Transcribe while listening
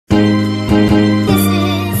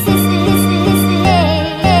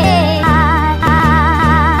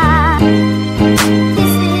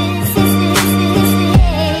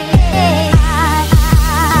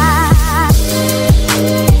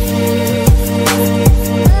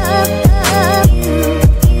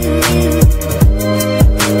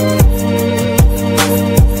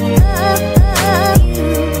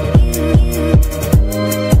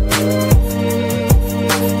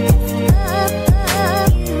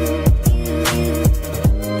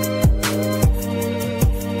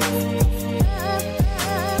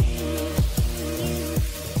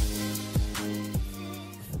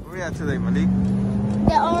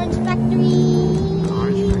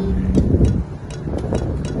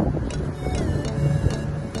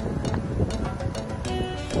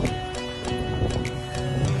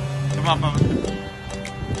Papa.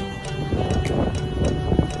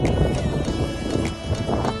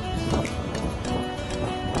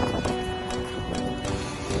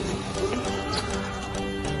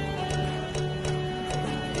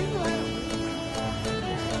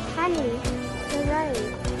 Honey, you're right.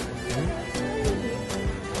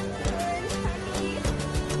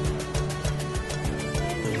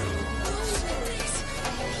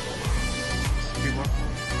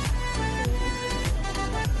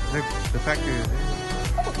 Look, the factory is there.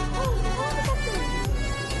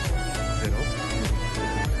 Is it open?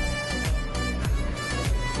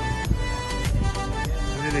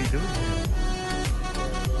 What are they doing?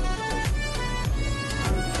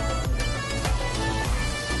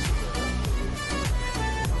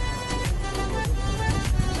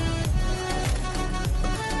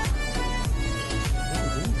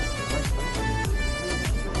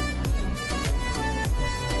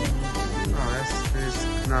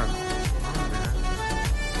 Not. Oh, man.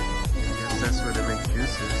 I guess that's where they make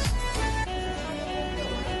juices.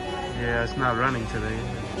 Yeah, it's not running today.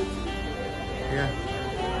 Yeah.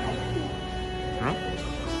 Huh?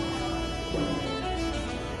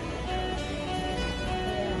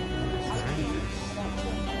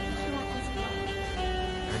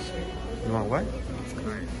 You want what?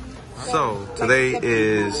 So, today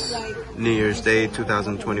is New Year's Day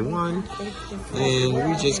 2021, and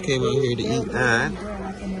we just came out here to eat at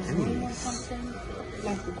Denny's.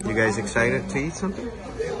 You guys excited to eat something?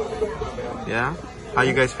 Yeah? How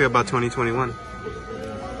you guys feel about 2021?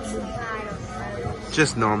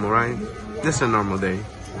 Just normal, right? Just a normal day,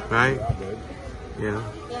 right? Yeah.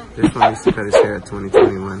 This one needs to cut his hair at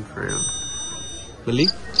 2021, for real. Malik?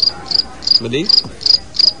 Malik?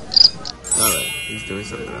 Alright, he's doing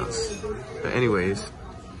something else. But anyways,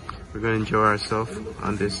 we're gonna enjoy ourselves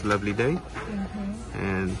on this lovely day,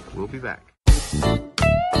 and we'll be back.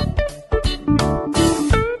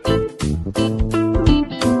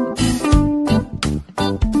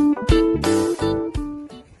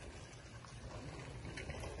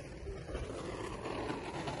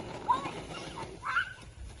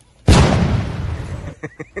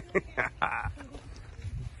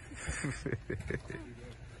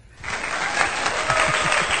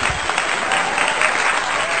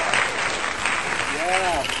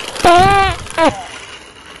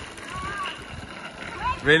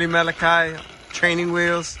 Really, Malachi? Training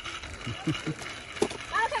wheels?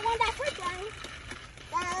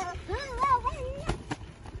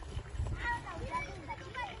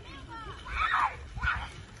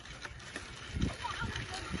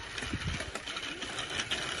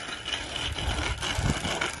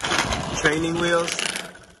 Training wheels?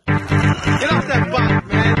 Get off that bike,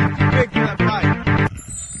 man. Too big for that bike.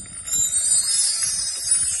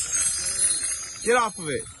 Get off of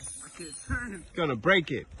it. It's gonna break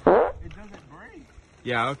it. It doesn't break.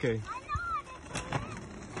 Yeah, okay. You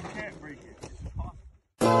can't break it.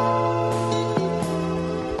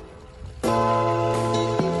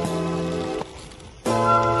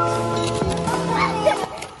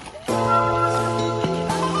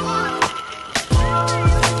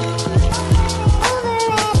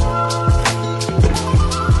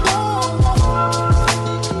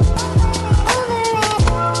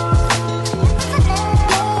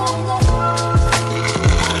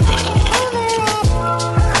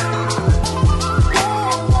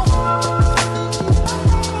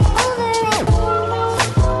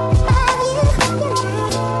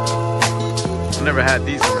 It's never had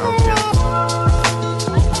these in Oakland.